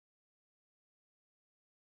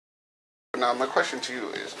now my question to you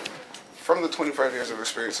is, from the 25 years of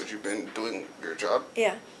experience that you've been doing your job,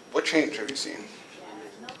 Yeah, what change have you seen?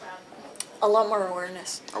 a lot more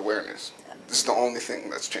awareness. Awareness. This is the only thing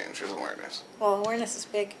that's changed, is awareness. Well, awareness is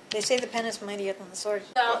big. They say the pen is mightier than the sword.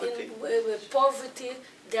 With poverty,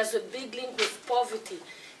 there's a big link with poverty.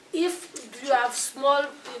 If you have small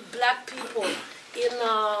black people in,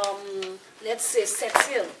 let's say,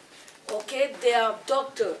 Sept-Îles, okay, they are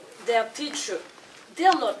doctor, they are teacher, they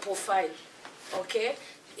are not profiled, okay?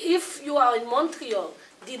 If you are in Montreal,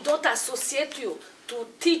 they don't associate you to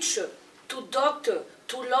teacher, to doctor,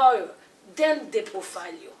 to lawyer, then they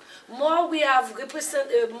profile you. More we have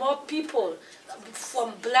more people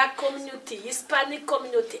from black community, Hispanic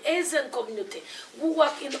community, Asian community, who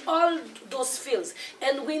work in all those fields,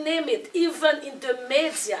 and we name it, even in the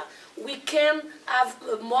media, we can have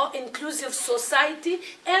a more inclusive society,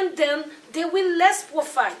 and then they will less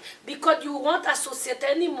profile, because you won't associate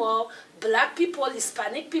anymore black people,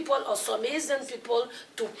 Hispanic people, or some Asian people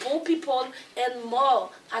to poor people, and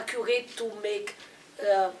more accurate to make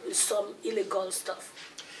some illegal stuff.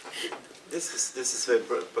 This is very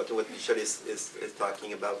important what Michel is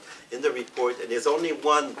talking about in the report, and there's only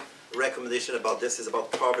one recommendation about this, is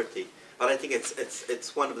about poverty, but I think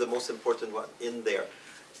it's one of the most important one in there.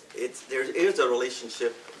 There is a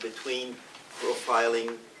relationship between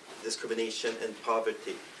profiling, discrimination, and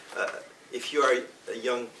poverty. If you are a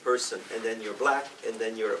young person and then you're black and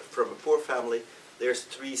then you're from a poor family, there's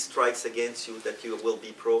 3 strikes against you that you will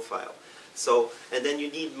be profiled. So, and then you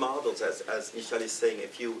need models, as Michel is saying.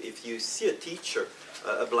 If you see a teacher,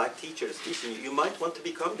 a black teacher is teaching you, you might want to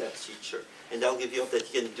become that teacher, and that'll give you hope that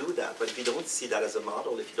you can do that. But if you don't see that as a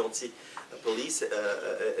model, if you don't see police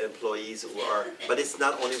employees who are, but it's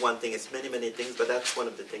not only one thing, it's many, many things, but that's one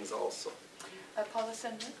of the things also. Paula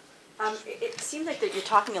Sandman? It seems like that you're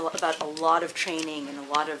talking about a lot of training and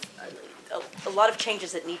a lot of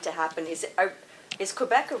changes that need to happen. Is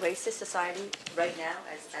Quebec a racist society right now,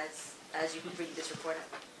 as you read this report?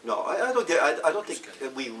 No, I don't think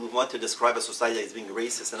we want to describe a society as being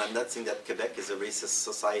racist, and I'm not saying that Quebec is a racist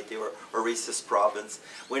society or a racist province.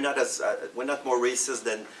 We're not more racist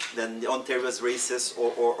than Ontario is racist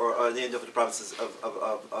or any of the provinces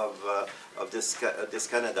of this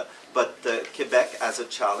Canada. But Quebec has a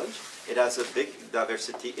challenge. It has a big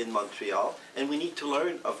diversity in Montreal, and we need to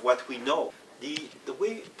learn of what we know. The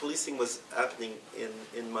way policing was happening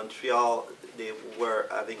in Montreal, they were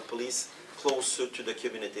having police closer to the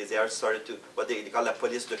communities. They are started to what they call la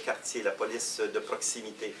police de quartier, la police de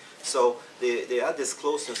proximité. So they had this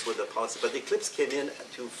closeness with the police, but the Eclipse came in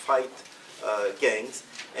to fight gangs,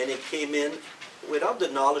 and it came in without the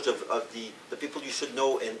knowledge of the people you should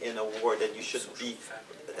know in a war, that you should be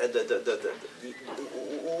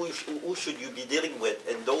who should you be dealing with,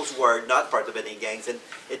 and those who are not part of any gangs, and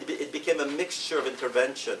it became a mixture of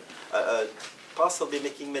intervention, possibly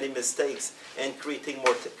making many mistakes and creating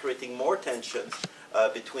more tensions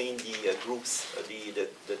between the groups,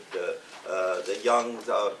 the young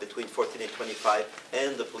between 14 and 25,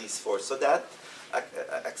 and the police force. So that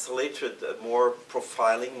accelerated more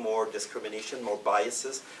profiling, more discrimination, more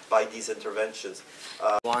biases by these interventions.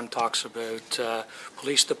 One talks about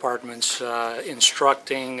police departments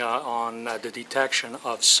instructing on the detection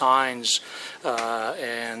of signs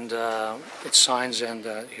it's signs and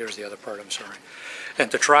here's the other part, I'm sorry,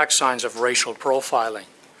 and to track signs of racial profiling.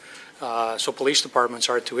 So police departments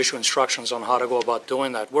are to issue instructions on how to go about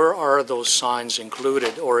doing that. Where are those signs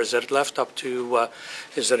included, or is it left up to,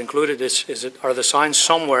 is it included, are the signs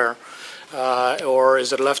somewhere, or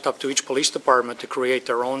is it left up to each police department to create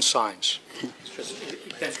their own signs?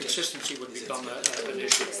 Then consistency would become an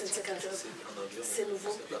issue.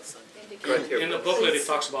 In the booklet it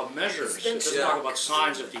talks about measures, it doesn't talk about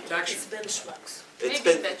signs of detection.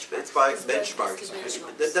 It's by benchmarks.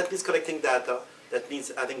 That means collecting data. That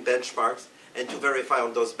means having benchmarks, and to verify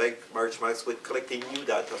on those benchmarks with collecting new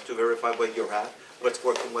data to verify where you're at, what's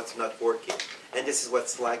working, what's not working. And this is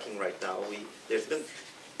what's lacking right now. There's been,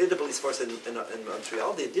 in the police force in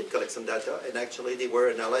Montreal, they did collect some data, and actually they were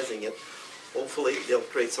analyzing it. Hopefully they'll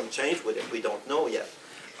create some change with it. We don't know yet.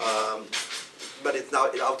 But it's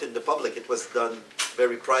now out in the public. It was done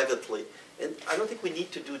very privately. And I don't think we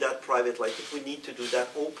need to do that privately. I think we need to do that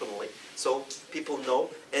openly, so people know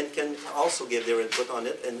and can also give their input on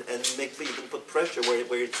it and make people put pressure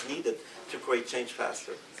where it's needed to create change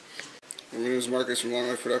faster. My name is Marcus from Long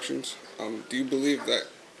Life Productions. Do you believe that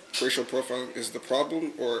racial profiling is the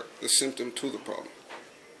problem or the symptom to the problem?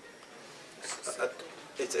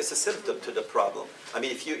 It's a symptom to the problem. I mean,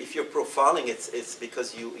 if you're profiling, it's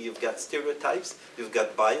because you've got stereotypes, you've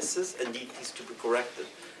got biases, and these to be corrected.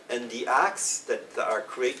 And the acts that are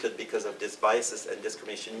created because of this biases and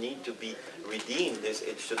discrimination need to be redeemed.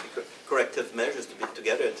 It should be corrective measures to be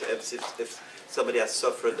together. If somebody has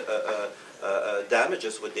suffered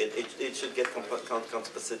damages with it, it should get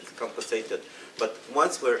compensated. But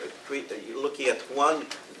once we're looking at one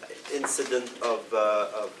incident of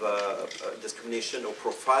discrimination or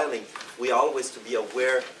profiling, we always to be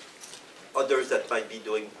aware others that might be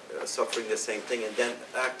doing suffering the same thing, and then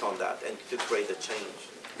act on that and to create a change.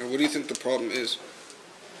 And what do you think the problem is?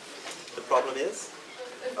 The problem is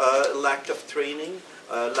lack of training,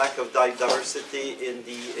 lack of diversity in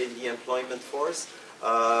the employment force,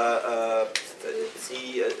 the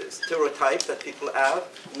stereotype that people have,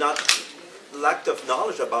 lack of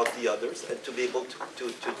knowledge about the others and to be able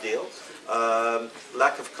to deal,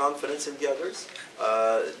 lack of confidence in the others.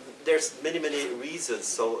 There's many reasons,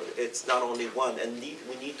 so it's not only one, and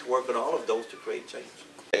we need to work on all of those to create change.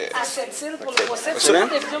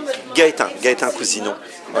 Gaëtan Cousineau.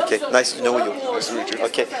 Okay, nice to know you. Nice to meet you.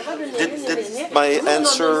 Okay, did my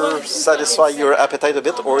answer satisfy your appetite a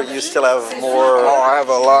bit, or you still have more? Oh, I have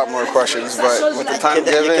a lot more questions, but with the time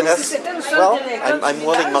given, well, I'm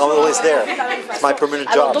willing. I'm always there. It's my permanent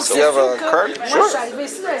job. So. do you have a card? Sure.